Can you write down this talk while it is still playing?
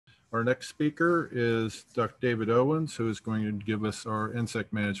Our next speaker is Dr. David Owens, who is going to give us our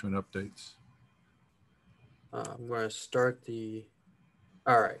insect management updates. I'm going to start the,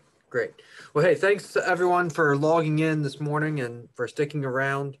 all right, great. Well, hey, thanks to everyone for logging in this morning and for sticking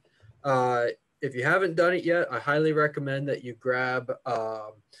around. If you haven't done it yet, I highly recommend that you grab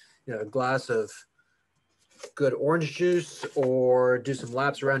a glass of good orange juice or do some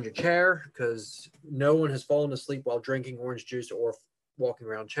laps around your chair, because no one has fallen asleep while drinking orange juice or walking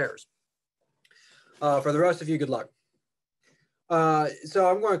around chairs. For the rest of you, good luck. So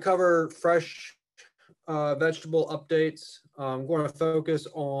I'm going to cover fresh vegetable updates. I'm going to focus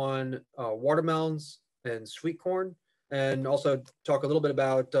on watermelons and sweet corn, and also talk a little bit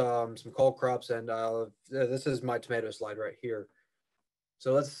about some cole crops. And this is my tomato slide right here.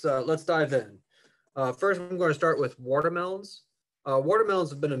 So let's dive in. First, I'm going to start with watermelons.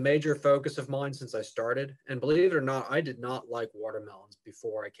 Watermelons have been a major focus of mine since I started. And believe it or not, I did not like watermelons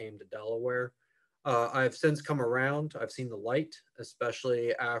before I came to Delaware. I've since come around. I've seen the light,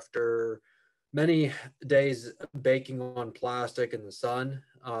 especially after many days baking on plastic in the sun.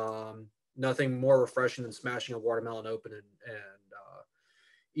 Nothing more refreshing than smashing a watermelon open and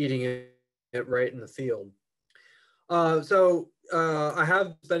eating it right in the field. I have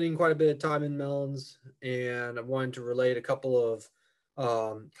been spending quite a bit of time in melons, and I wanted to relate a couple of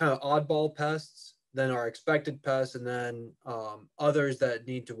kind of oddball pests, then our expected pests, and then others that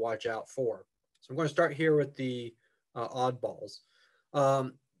need to watch out for. So I'm going to start here with the oddballs.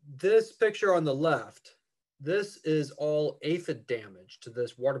 This picture on the left, this is all aphid damage to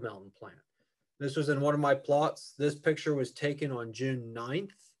this watermelon plant. This was in one of my plots. This picture was taken on June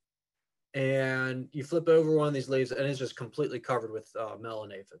 9th. And you flip over one of these leaves and it's just completely covered with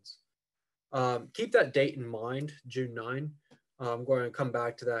melon aphids. Keep that date in mind, June 9. I'm going to come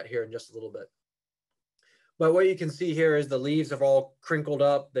back to that here in just a little bit. But what you can see here is the leaves have all crinkled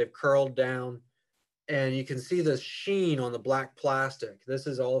up, they've curled down, and you can see the sheen on the black plastic. This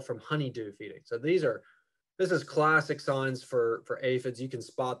is all from honeydew feeding. So this is classic signs for aphids. You can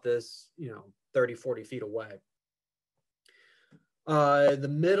spot this, 30, 40 feet away. The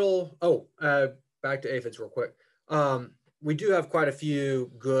middle, back to aphids real quick. We do have quite a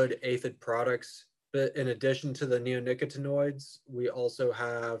few good aphid products, but in addition to the neonicotinoids, we also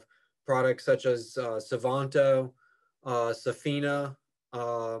have products such as Savanto, Safina,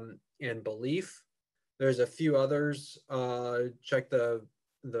 and Belief. There's a few others. Check the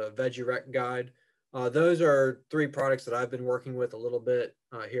Veggie Rec guide. Those are 3 products that I've been working with a little bit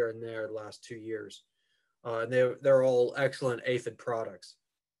here and there the last 2 years. And they're all excellent aphid products.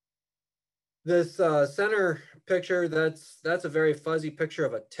 This center picture, that's a very fuzzy picture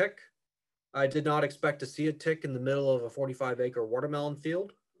of a tick. I did not expect to see a tick in the middle of a 45-acre watermelon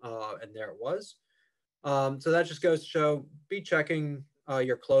field, and there it was. So that just goes to show, be checking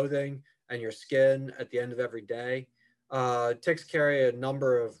your clothing and your skin at the end of every day. Ticks carry a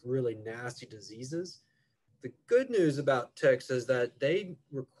number of really nasty diseases. The good news about ticks is that they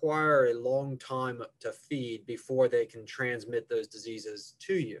require a long time to feed before they can transmit those diseases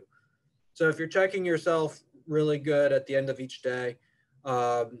to you. So if you're checking yourself really good at the end of each day,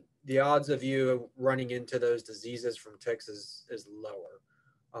 the odds of you running into those diseases from ticks is lower.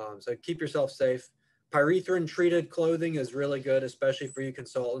 So keep yourself safe. Pyrethrin treated clothing is really good, especially for you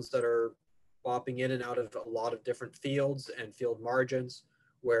consultants that are bopping in and out of a lot of different fields and field margins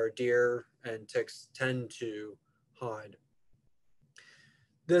where deer and ticks tend to hide.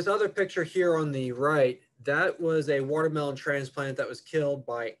 This other picture here on the right, that was a watermelon transplant that was killed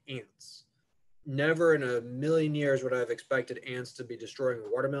by ants. Never in a million years would I have expected ants to be destroying a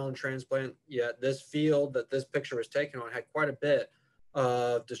watermelon transplant, yet this field that this picture was taken on had quite a bit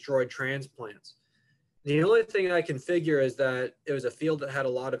of destroyed transplants. The only thing I can figure is that it was a field that had a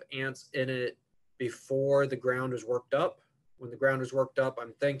lot of ants in it before the ground was worked up. When the ground was worked up,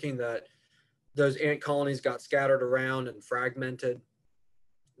 I'm thinking that those ant colonies got scattered around and fragmented.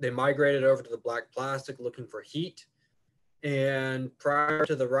 They migrated over to the black plastic looking for heat. And prior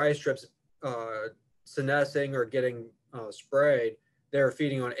to the rice strips senescing or getting sprayed, they were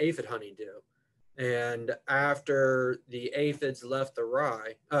feeding on aphid honeydew. And after the aphids left the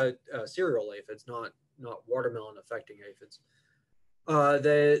rye, cereal aphids, not watermelon affecting aphids,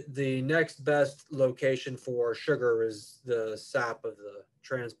 the next best location for sugar is the sap of the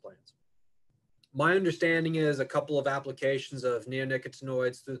transplants. My understanding is a couple of applications of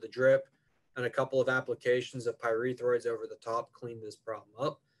neonicotinoids through the drip and a couple of applications of pyrethroids over the top clean this problem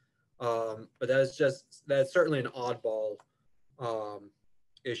up. But that's certainly an oddball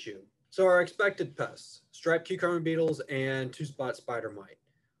issue. So our expected pests, striped cucumber beetles and 2-spot spider mite.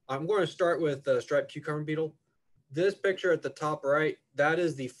 I'm going to start with the striped cucumber beetle. This picture at the top right, that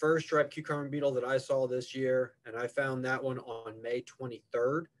is the first striped cucumber beetle that I saw this year, and I found that one on May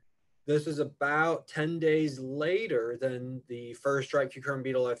 23rd. This is about 10 days later than the first striped cucumber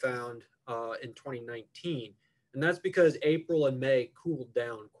beetle I found in 2019. And that's because April and May cooled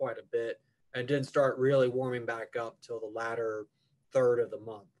down quite a bit and didn't start really warming back up till the latter third of the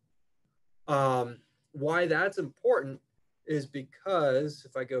month. Why that's important is because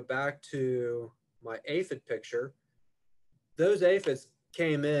if I go back to my aphid picture, those aphids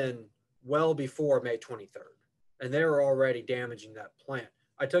came in well before May 23rd, and they were already damaging that plant.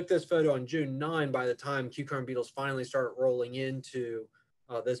 I took this photo on June 9 by the time cucumber beetles finally started rolling into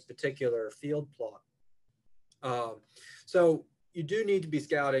this particular field plot. So you do need to be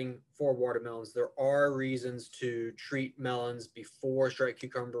scouting for watermelons. There are reasons to treat melons before striped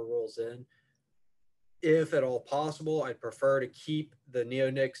cucumber rolls in. If at all possible, I'd prefer to keep the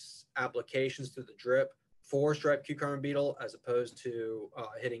neonics applications through the drip for striped cucumber beetle as opposed to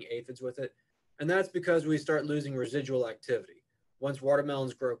hitting aphids with it. And that's because we start losing residual activity. Once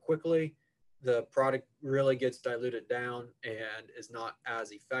watermelons grow quickly, the product really gets diluted down and is not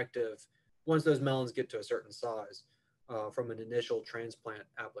as effective once those melons get to a certain size from an initial transplant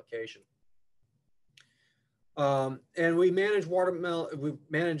application. And we manage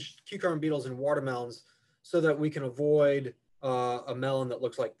cucumber beetles and watermelons so that we can avoid a melon that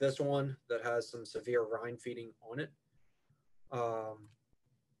looks like this one that has some severe rind feeding on it.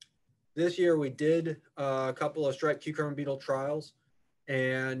 This year we did a couple of striped cucumber beetle trials,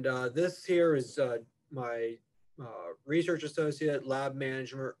 and this here is my research associate, lab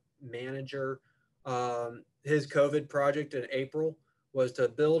manager. His COVID project in April was to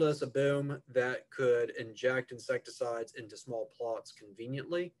build us a boom that could inject insecticides into small plots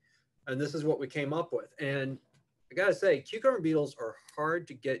conveniently. And this is what we came up with. And I gotta say, cucumber beetles are hard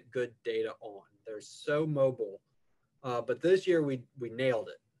to get good data on. They're so mobile. But this year we nailed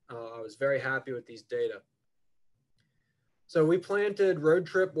it. I was very happy with these data. So we planted road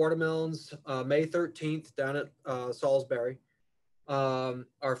trip watermelons May 13th down at Salisbury.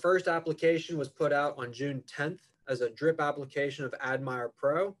 Our first application was put out on June 10th as a drip application of Admire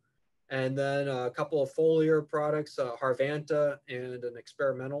Pro, and then a couple of foliar products, Harvanta and an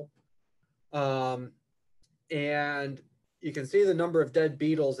experimental. And you can see the number of dead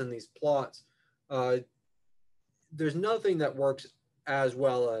beetles in these plots. There's nothing that works as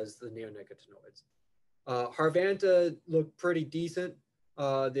well as the neonicotinoids. Harvanta looked pretty decent.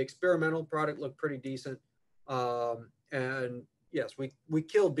 The experimental product looked pretty decent. And yes, we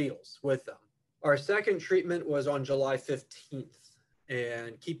killed beetles with them. Our second treatment was on July 15th.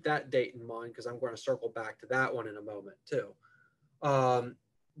 And keep that date in mind because I'm going to circle back to that one in a moment too.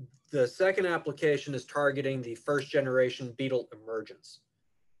 The second application is targeting the first generation beetle emergence.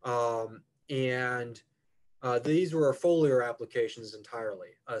 These were foliar applications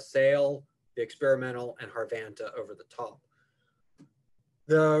entirely. Sale, the experimental, and Harvanta over the top.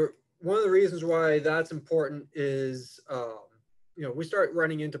 One of the reasons why that's important is, we start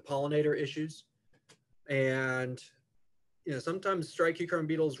running into pollinator issues, and sometimes striped cucumber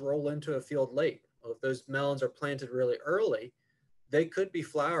beetles roll into a field late. Well, if those melons are planted really early, they could be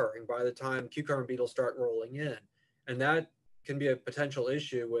flowering by the time cucumber beetles start rolling in, and that can be a potential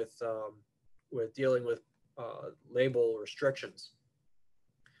issue with dealing with label restrictions.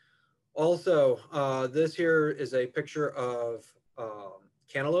 Also, this here is a picture of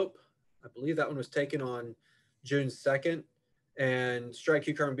cantaloupe. I believe that one was taken on June 2nd, and striped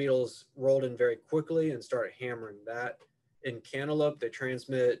cucumber beetles rolled in very quickly and started hammering that. In cantaloupe, they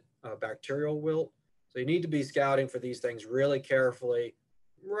transmit bacterial wilt. So you need to be scouting for these things really carefully,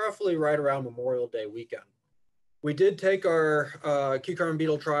 roughly right around Memorial Day weekend. We did take our cucumber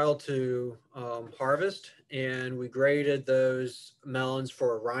beetle trial to harvest, and we graded those melons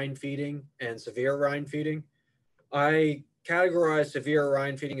for rind feeding and severe rind feeding. I categorize severe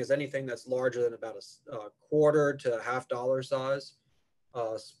rind feeding as anything that's larger than about a quarter to $1/2 size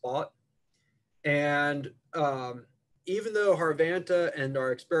spot. And even though Harvanta and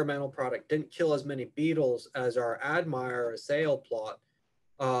our experimental product didn't kill as many beetles as our Admire sale plot,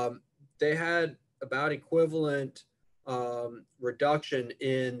 they had about equivalent reduction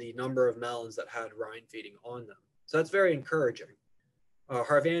in the number of melons that had rind feeding on them. So that's very encouraging.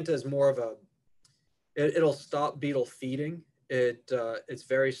 Harvanta is more of it'll stop beetle feeding. It's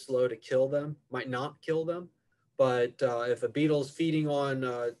very slow to kill them, might not kill them, but if a beetle's feeding on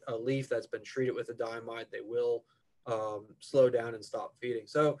a leaf that's been treated with a diamide, they will slow down and stop feeding.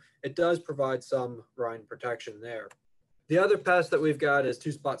 So it does provide some rind protection there. The other pest that we've got is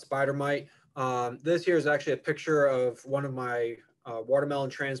two-spot spider mite. This here is actually a picture of one of my watermelon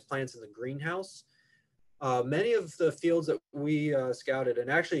transplants in the greenhouse. Many of the fields that we scouted,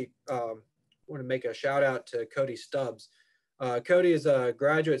 and actually want to make a shout out to Cody Stubbs. Cody is a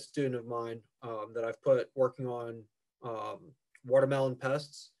graduate student of mine that I've put working on watermelon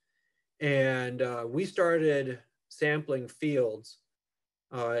pests. And we started sampling fields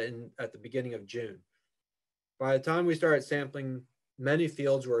at the beginning of June. By the time we started sampling, many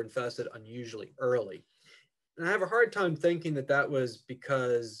fields were infested unusually early. And I have a hard time thinking that that was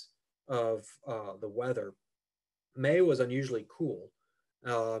because of the weather. May was unusually cool.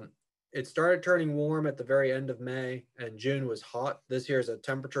 It started turning warm at the very end of May, and June was hot. This here is a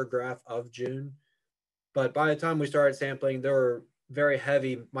temperature graph of June. But by the time we started sampling, there were very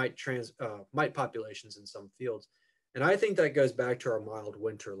heavy mite populations in some fields. And I think that goes back to our mild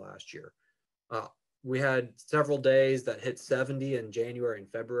winter last year. We had several days that hit 70 in January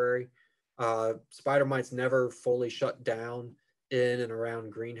and February. Spider mites never fully shut down in and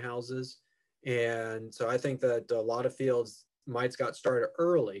around greenhouses. And so I think that a lot of fields, mites got started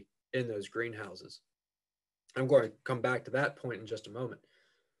early in those greenhouses. I'm going to come back to that point in just a moment.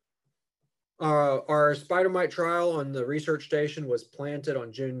 Our spider mite trial on the research station was planted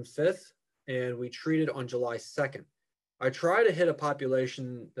on June 5th, and we treated on July 2nd. I try to hit a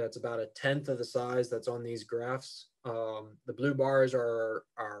population that's about a tenth of the size that's on these graphs. The blue bars are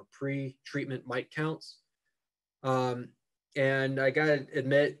our pre-treatment mite counts. And I gotta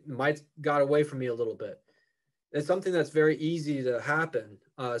admit, mites got away from me a little bit. It's something that's very easy to happen,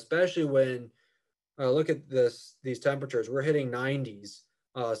 especially when look at these temperatures. We're hitting 90s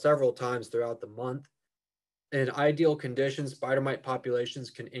several times throughout the month. In ideal conditions, spider mite populations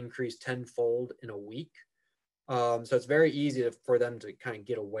can increase tenfold in a week. So it's very easy for them to kind of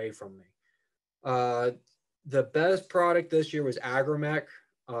get away from me. The best product this year was Agromech.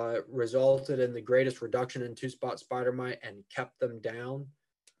 It resulted in the greatest reduction in two-spot spider mite and kept them down.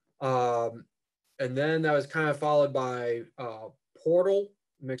 And then that was kind of followed by Portal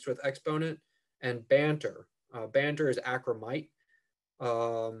mixed with Exponent and Banter. Banter is acromite,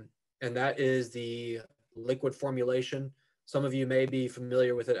 and that is the liquid formulation. Some of you may be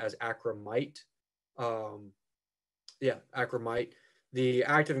familiar with it as acromite. Yeah, acromite. The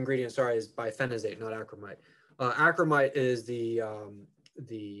active ingredient, sorry, is biphenazate, not acromite. Acromite is the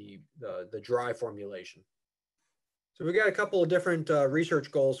dry formulation. So we got a couple of different research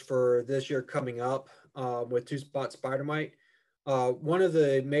goals for this year coming up with two-spot spider mite. One of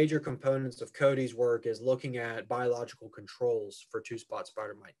the major components of Cody's work is looking at biological controls for two-spot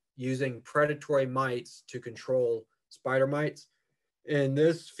spider mite, using predatory mites to control spider mites. In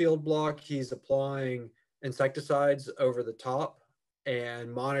this field block, he's applying insecticides over the top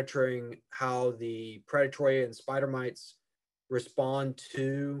and monitoring how the predatory and spider mites respond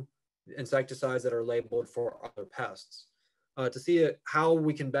to insecticides that are labeled for other pests to see how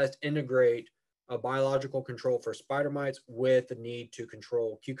we can best integrate a biological control for spider mites with the need to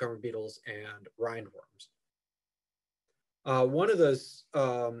control cucumber beetles and rind worms. One of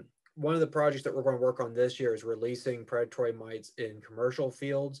the projects that we're going to work on this year is releasing predatory mites in commercial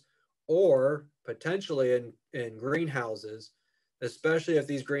fields or potentially in greenhouses, especially if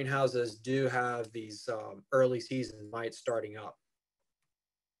these greenhouses do have these early season mites starting up.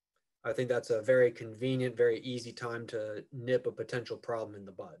 I think that's a very convenient, very easy time to nip a potential problem in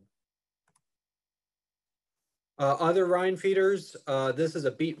the bud. Other rind feeders, this is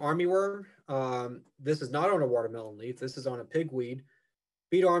a beet armyworm. This is not on a watermelon leaf. This is on a pigweed.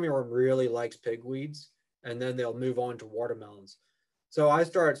 Beet armyworm really likes pigweeds, and then they'll move on to watermelons. So I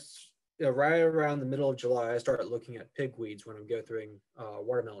start right around the middle of July, I start looking at pigweeds when I'm going through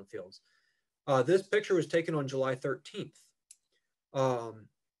watermelon fields. This picture was taken on July 13th.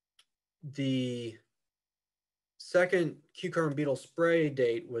 The second cucumber beetle spray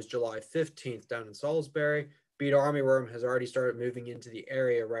date was July 15th down in Salisbury. Beet armyworm has already started moving into the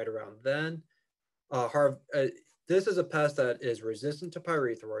area right around then. This is a pest that is resistant to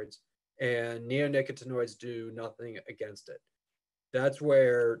pyrethroids, and neonicotinoids do nothing against it. That's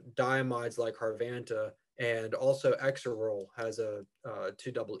where diamides like Harvanta and also Exerol has a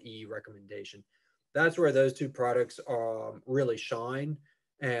 2EE recommendation. That's where those two products really shine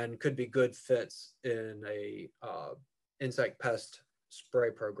and could be good fits in a insect pest spray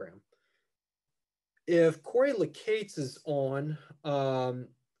program. If Corey Lacates is on, I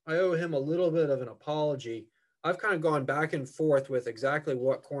owe him a little bit of an apology. I've kind of gone back and forth with exactly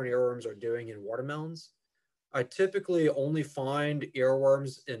what corn earworms are doing in watermelons. I typically only find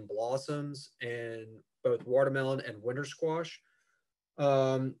earworms in blossoms in both watermelon and winter squash.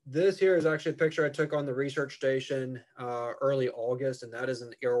 This here is actually a picture I took on the research station early August, and that is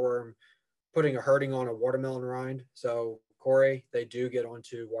an earworm putting a hurting on a watermelon rind. So Corey, they do get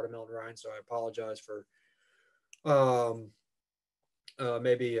onto watermelon rind, so I apologize for um,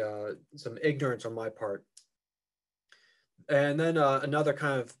 maybe some ignorance on my part. And then another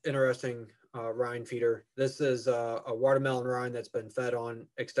kind of interesting rind feeder. This is a watermelon rind that's been fed on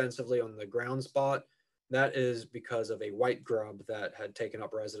extensively on the ground spot. That is because of a white grub that had taken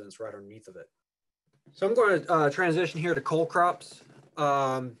up residence right underneath of it. So I'm going to transition here to cole crops.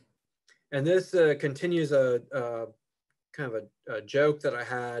 And this continues a kind of a joke that I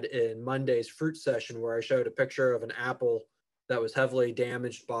had in Monday's fruit session, where I showed a picture of an apple that was heavily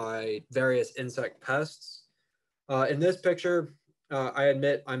damaged by various insect pests. In this picture, I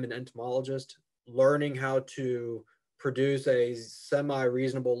admit I'm an entomologist. Learning how to produce a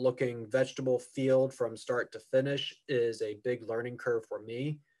semi-reasonable looking vegetable field from start to finish is a big learning curve for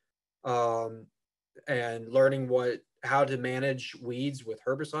me. And learning how to manage weeds with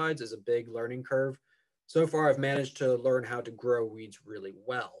herbicides is a big learning curve. So far, I've managed to learn how to grow weeds really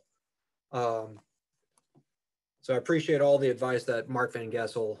well. So I appreciate all the advice that Mark Van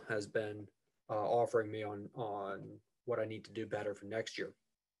Gessel has been offering me on what I need to do better for next year.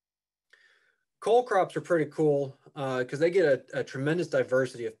 Cole crops are pretty cool because they get a tremendous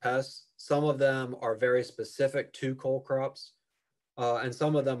diversity of pests. Some of them are very specific to cole crops, and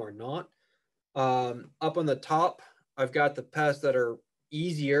some of them are not. Up on the top, I've got the pests that are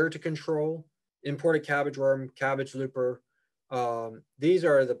easier to control: imported cabbage worm, cabbage looper. These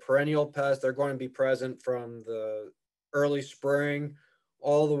are the perennial pests. They're going to be present from the early spring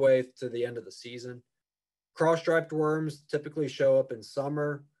all the way to the end of the season. Cross-striped worms typically show up in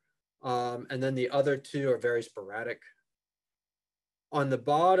summer, and then the other two are very sporadic. On the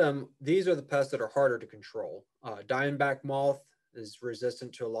bottom, these are the pests that are harder to control. Diamondback moth is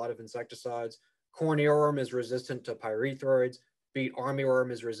resistant to a lot of insecticides. Corn earworm is resistant to pyrethroids. Beet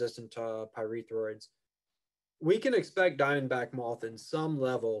armyworm is resistant to pyrethroids. We can expect diamondback moth in some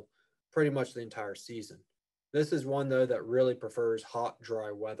level pretty much the entire season. This is one, though, that really prefers hot,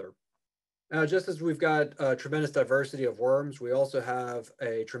 dry weather. Now, just as we've got a tremendous diversity of worms, we also have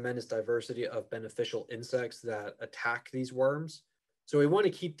a tremendous diversity of beneficial insects that attack these worms. So we want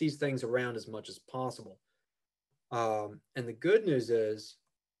to keep these things around as much as possible. And the good news is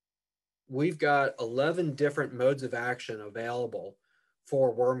we've got 11 different modes of action available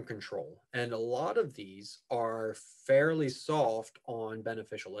for worm control. And a lot of these are fairly soft on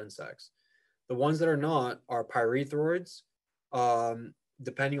beneficial insects. The ones that are not are pyrethroids.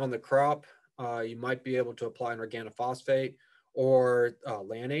 Depending on the crop, you might be able to apply an organophosphate or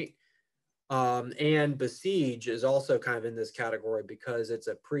lanate. And besiege is also kind of in this category because it's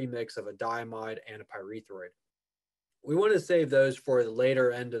a premix of a diamide and a pyrethroid. We want to save those for the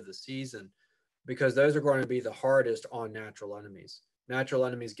later end of the season because those are going to be the hardest on natural enemies. Natural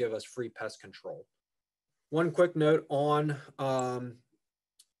enemies give us free pest control. One quick note on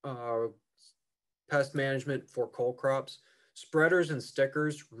pest management for cole crops. Spreaders and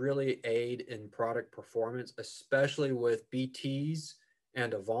stickers really aid in product performance, especially with BTs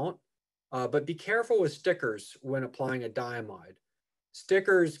and Avant. But be careful with stickers when applying a diamide.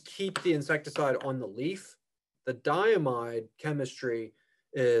 Stickers keep the insecticide on the leaf. The diamide chemistry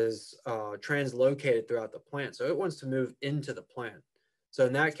is translocated throughout the plant, so it wants to move into the plant. So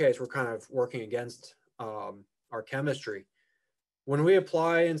in that case, we're kind of working against our chemistry. When we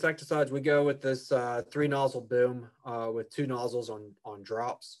apply insecticides, we go with this 3-nozzle boom with 2 nozzles on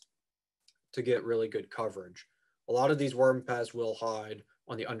drops to get really good coverage. A lot of these worm pests will hide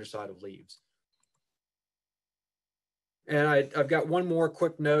on the underside of leaves. And I've got one more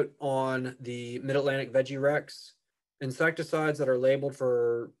quick note on the Mid-Atlantic Veggie Rex. Insecticides that are labeled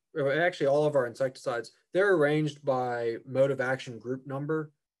for, actually all of our insecticides, they're arranged by mode of action group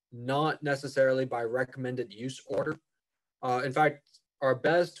number, not necessarily by recommended use order. In fact, our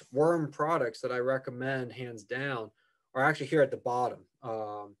best worm products that I recommend hands down are actually here at the bottom,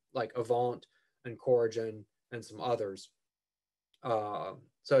 like Avant and Coragen and some others.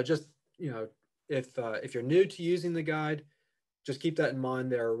 So just, if you're new to using the guide, just keep that in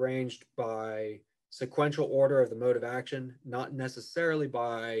mind. They're arranged by sequential order of the mode of action, not necessarily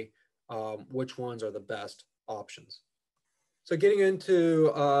by which ones are the best options. So getting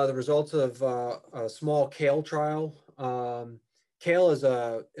into the results of a small kale trial. Kale is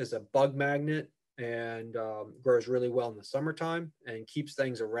a bug magnet and grows really well in the summertime and keeps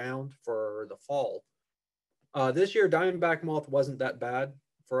things around for the fall. This year, diamondback moth wasn't that bad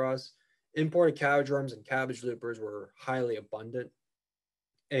for us. Imported cabbage worms and cabbage loopers were highly abundant.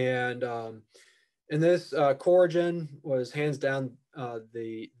 And in this, Coragen was hands down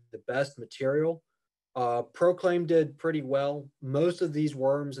the best material. Proclaim did pretty well. Most of these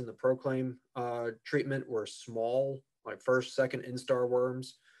worms in the Proclaim treatment were small, like first, second instar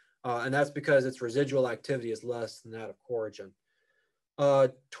worms. And that's because its residual activity is less than that of coragen.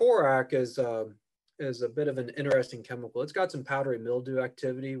 Torac is a bit of an interesting chemical. It's got some powdery mildew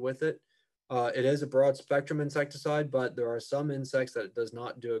activity with it. It is a broad spectrum insecticide, but there are some insects that it does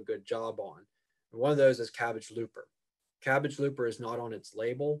not do a good job on. And one of those is cabbage looper. Cabbage looper is not on its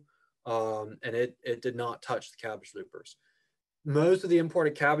label, and it did not touch the cabbage loopers. Most of the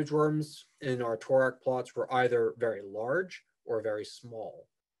imported cabbage worms in our Torac plots were either very large or very small.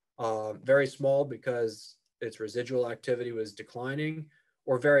 Very small because its residual activity was declining,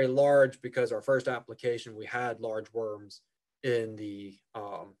 or very large because our first application we had large worms in the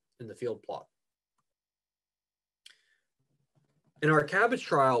field plot. In our cabbage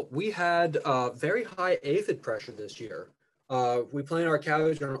trial, we had very high aphid pressure this year. We planted our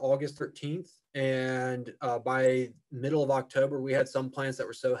cabbage on August 13th, and by middle of October, we had some plants that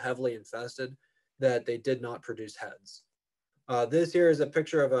were so heavily infested that they did not produce heads. This here is a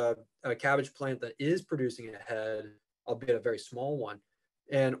picture of a cabbage plant that is producing a head, albeit a very small one.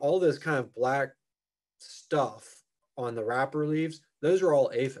 And all this kind of black stuff on the wrapper leaves, those are all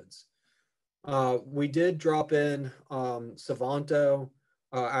aphids. We did drop in Savanto,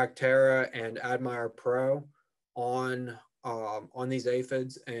 Actera, and Admire Pro on these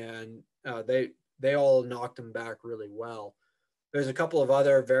aphids, and they all knocked them back really well. There's a couple of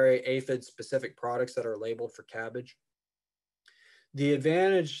other very aphid-specific products that are labeled for cabbage. The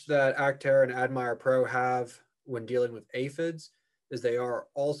advantage that Actera and Admire Pro have when dealing with aphids is they are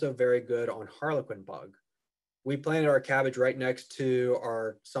also very good on harlequin bug. We planted our cabbage right next to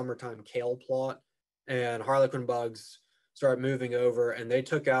our summertime kale plot, and harlequin bugs started moving over, and they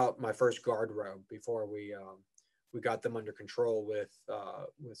took out my first guard robe before we got them under control with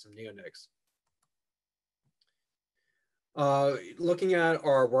some neonics. Looking at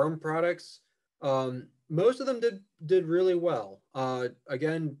our worm products, most of them did really well.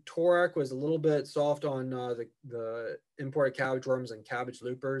 Again, Torac was a little bit soft on the imported cabbage worms and cabbage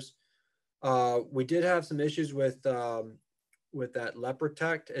loopers. We did have some issues with that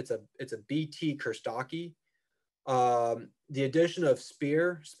Leprotect. It's a BT Kerstaki. The addition of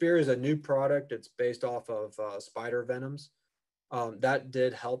Spear is a new product. It's based off of spider venoms. That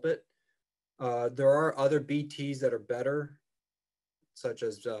did help it. There are other BTs that are better, such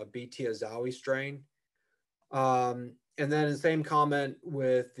as BT Azawi strain. And then the same comment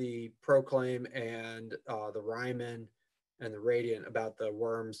with the Proclaim and the Ryman and the Radiant about the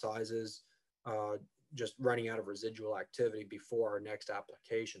worm sizes, just running out of residual activity before our next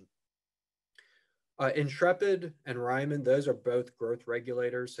application. Intrepid and Ryman, those are both growth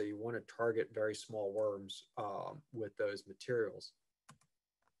regulators, so you want to target very small worms with those materials.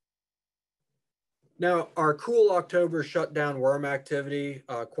 Now, our cool October shut down worm activity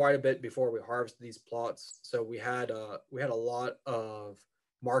quite a bit before we harvested these plots. So we had a lot of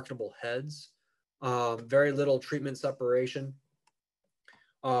marketable heads, very little treatment separation.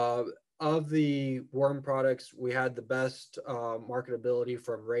 Of the worm products, we had the best marketability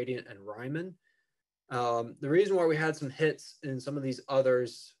from Radiant and Ryman. The reason why we had some hits in some of these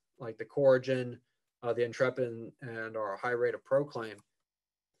others, like the Coragen, the Intrepid, and our high rate of Proclaim,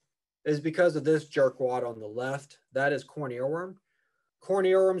 is because of this jerkwad on the left. That is corn earworm. Corn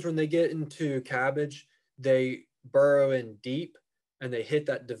earworms, when they get into cabbage, they burrow in deep and they hit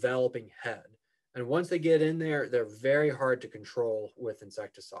that developing head. And once they get in there, they're very hard to control with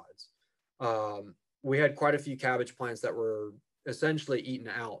insecticides. We had quite a few cabbage plants that were essentially eaten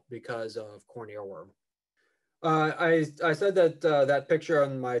out because of corn earworm. I said that that picture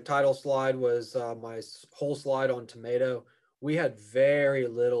on my title slide was my whole slide on tomato. We had very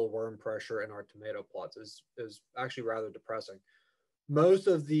little worm pressure in our tomato plots. It was actually rather depressing. Most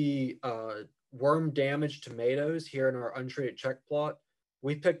of the worm damaged tomatoes here in our untreated check plot,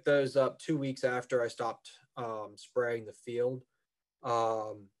 we picked those up 2 weeks after I stopped spraying the field.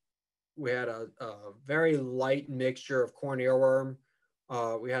 We had a very light mixture of corn earworm.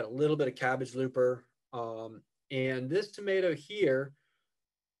 We had a little bit of cabbage looper. And this tomato here,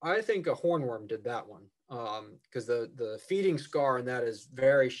 I think a hornworm did that one. Because the feeding scar on that is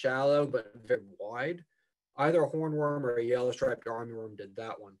very shallow but very wide. Either a hornworm or a yellow-striped armyworm did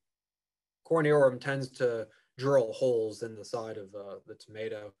that one. Corn earworm tends to drill holes in the side of the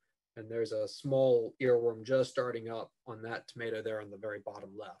tomato, and there's a small earworm just starting up on that tomato there on the very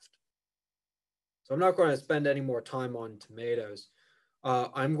bottom left. So I'm not going to spend any more time on tomatoes.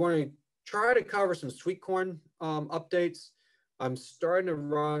 I'm going to try to cover some sweet corn updates. I'm starting to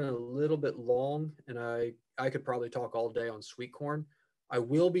run a little bit long, and I could probably talk all day on sweet corn. I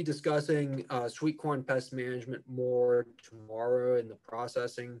will be discussing sweet corn pest management more tomorrow in the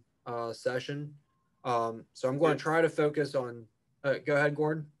processing session. So I'm going to try to focus on Go ahead,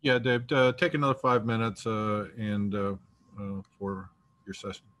 Gordon. Yeah, Dave, take another 5 minutes and for your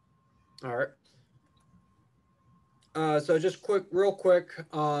session. All right. So just real quick,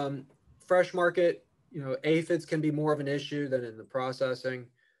 fresh market, aphids can be more of an issue than in the processing.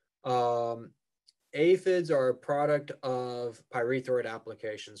 Um, aphids are a product of pyrethroid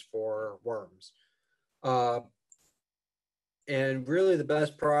applications for worms. Uh, and really the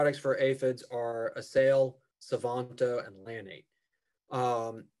best products for aphids are Assail, Savanto, and Lanate.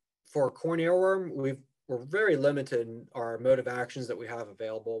 For corn earworm, we're very limited in our mode of actions that we have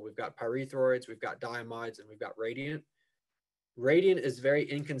available. We've got pyrethroids, we've got diamides, and we've got radiant. Radiant is very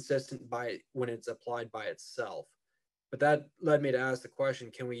inconsistent when it's applied by itself. But that led me to ask the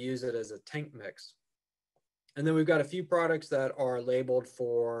question, can we use it as a tank mix? And then we've got a few products that are labeled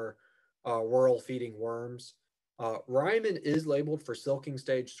for whorl feeding worms. Ryman is labeled for silking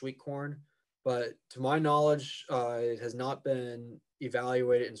stage sweet corn, but to my knowledge, it has not been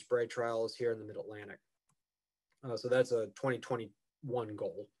evaluated in spray trials here in the Mid-Atlantic. So that's a 2021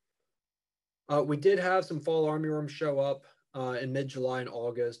 goal. We did have some fall armyworms show up in mid-July and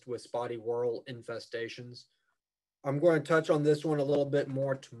August with spotty whorl infestations. I'm going to touch on this one a little bit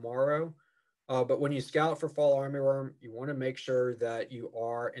more tomorrow, but when you scout for fall armyworm, you want to make sure that you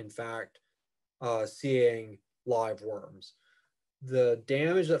are, in fact, seeing live worms. The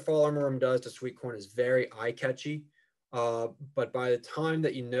damage that fall armyworm does to sweet corn is very eye-catchy, but by the time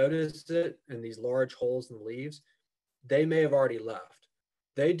that you notice it in these large holes in the leaves, they may have already left.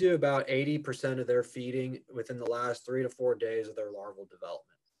 They do about 80% of their feeding within the last 3 to 4 days of their larval development.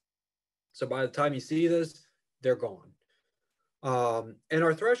 So by the time you see this, they're gone. And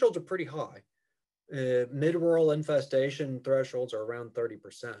our thresholds are pretty high. Mid-whorl infestation thresholds are around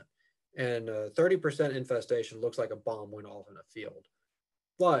 30%. And 30% infestation looks like a bomb went off in a field.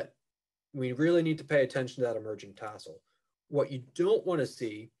 But we really need to pay attention to that emerging tassel. What you don't want to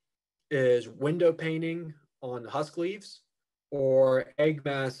see is window painting on husk leaves or egg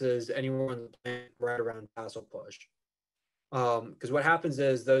masses anywhere on the plant right around tassel push. Because what happens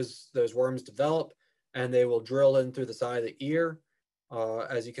is those worms develop and they will drill in through the side of the ear.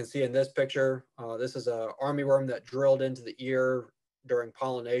 As you can see in this picture, this is an armyworm that drilled into the ear during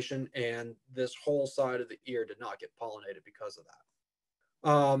pollination, and this whole side of the ear did not get pollinated because of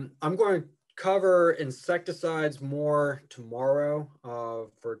that. I'm going to cover insecticides more tomorrow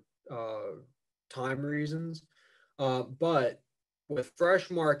for time reasons, but with fresh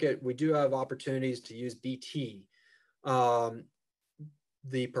market, we do have opportunities to use BT.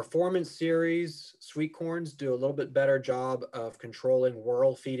 The performance series sweet corns do a little bit better job of controlling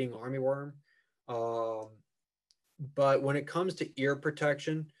whorl feeding armyworm. But when it comes to ear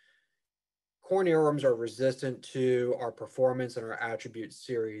protection, corn earworms are resistant to our performance and our attribute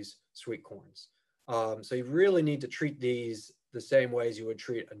series sweet corns. So you really need to treat these the same ways you would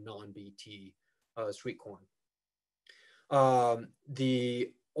treat a non-BT sweet corn.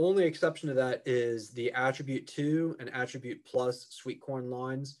 The only exception to that is the attribute 2 and attribute plus sweet corn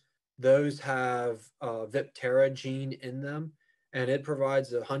lines. Those have Viptera gene in them, and it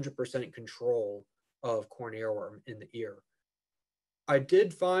provides 100% control of corn earworm in the ear. I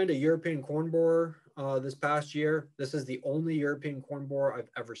did find a European corn borer this past year. This is the only European corn borer I've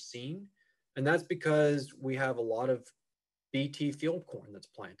ever seen, and that's because we have a lot of BT field corn that's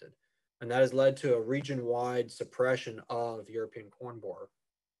planted, and that has led to a region-wide suppression of European corn borer.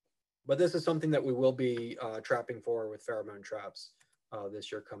 But this is something that we will be trapping for with pheromone traps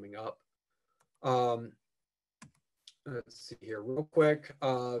this year coming up. Let's see here real quick.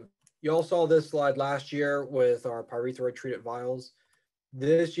 You all saw this slide last year with our pyrethroid treated vials.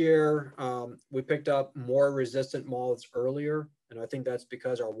 This year, we picked up more resistant moths earlier, and I think that's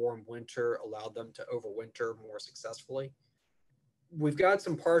because our warm winter allowed them to overwinter more successfully. We've got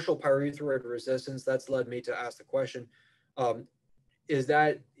some partial pyrethroid resistance. That's led me to ask the question, is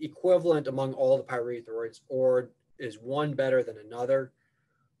that equivalent among all the pyrethroids, or is one better than another?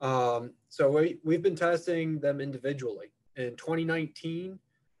 So we've been testing them individually. In 2019,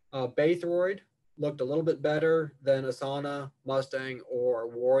 Baythroid looked a little bit better than Asana, Mustang, or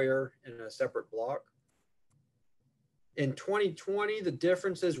Warrior in a separate block. In 2020, the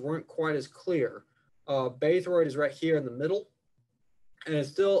differences weren't quite as clear. Baythroid is right here in the middle, and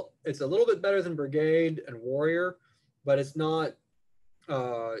it's a little bit better than Brigade and Warrior, but it's not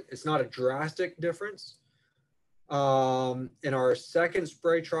a drastic difference. In our second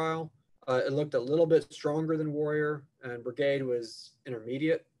spray trial, it looked a little bit stronger than Warrior, and Brigade was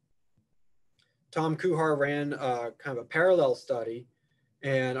intermediate. Tom Kuhar ran kind of a parallel study,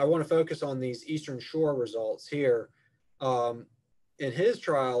 and I want to focus on these Eastern Shore results here. In his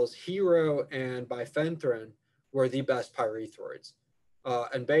trials, Hero and bifenthrin were the best pyrethroids.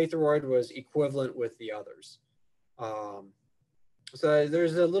 And Baythroid was equivalent with the others. So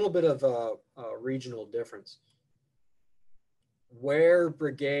there's a little bit of a regional difference. Where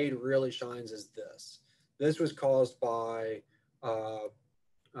Brigade really shines is this. This was caused by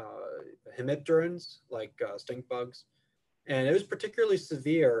hemipterans, like stink bugs. And it was particularly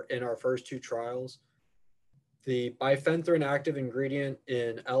severe in our first 2 trials. The bifenthrin active ingredient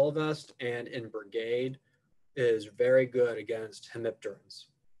in Elevest and in Brigade is very good against hemipterans.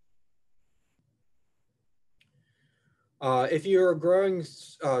 If you're growing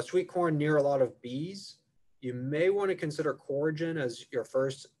sweet corn near a lot of bees, you may want to consider Coragen as your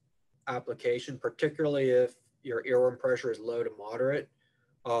first application, particularly if your earworm pressure is low to moderate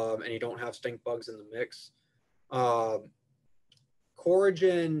and you don't have stink bugs in the mix.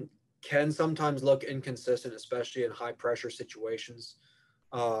 Coragen can sometimes look inconsistent, especially in high pressure situations.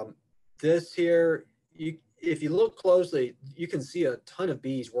 This here, if you look closely, you can see a ton of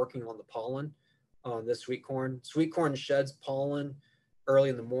bees working on the pollen on this sweet corn. Sweet corn sheds pollen early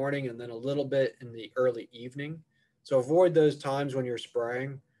in the morning and then a little bit in the early evening. So avoid those times when you're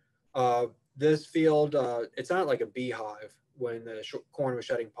spraying. This field, it's not like a beehive when the corn was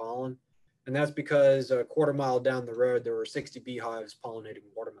shedding pollen. And that's because a quarter mile down the road, there were 60 beehives pollinating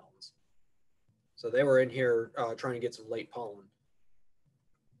watermelons. So they were in here trying to get some late pollen.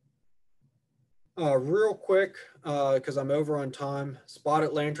 Real quick, because I'm over on time,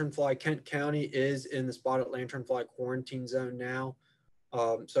 spotted lanternfly, Kent County is in the spotted lanternfly quarantine zone now.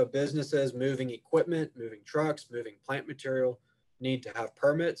 So businesses moving equipment, moving trucks, moving plant material need to have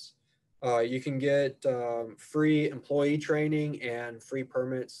permits. You can get free employee training and free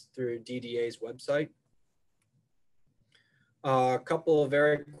permits through DDA's website. A couple of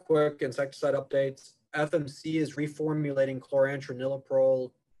very quick insecticide updates. FMC is reformulating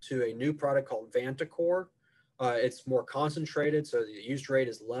chlorantraniliprole to a new product called Vantacor. It's more concentrated, so the use rate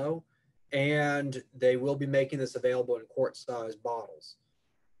is low, and they will be making this available in quart-sized bottles,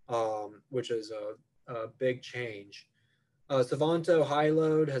 which is a big change. Savanto High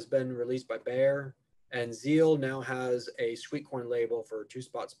Load has been released by Bayer, and Zeal now has a sweet corn label for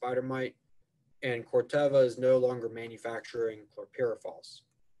 2-spot spider mite, and Corteva is no longer manufacturing chlorpyrifos.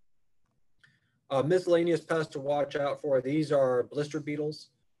 Miscellaneous pests to watch out for. These are blister beetles.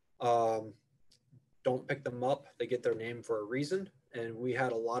 Don't pick them up. They get their name for a reason. And we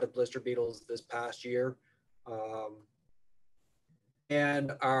had a lot of blister beetles this past year.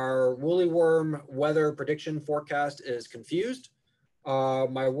 And our woolly worm weather prediction forecast is confused.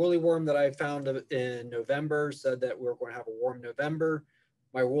 My woolly worm that I found in November said that we were going to have a warm November.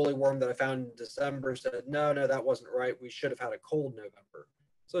 My woolly worm that I found in December said, no, that wasn't right. We should have had a cold November.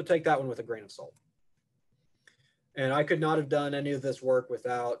 So take that one with a grain of salt. And I could not have done any of this work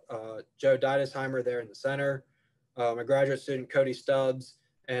without Joe Deidesheimer there in the center, my graduate student Cody Stubbs,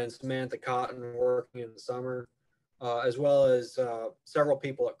 and Samantha Cotton working in the summer, as well as several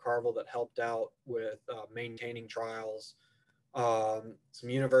people at Carville that helped out with maintaining trials, some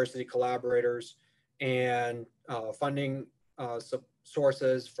university collaborators, and funding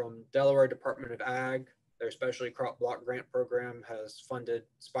sources from Delaware Department of Ag. Their specialty crop block grant program has funded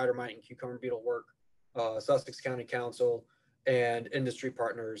spider mite and cucumber beetle work. Sussex County Council, and industry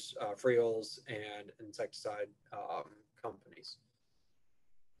partners, Freels and insecticide companies.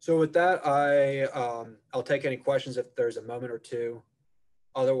 So with that, I'll take any questions if there's a moment or two.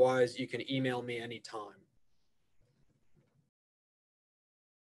 Otherwise, you can email me anytime.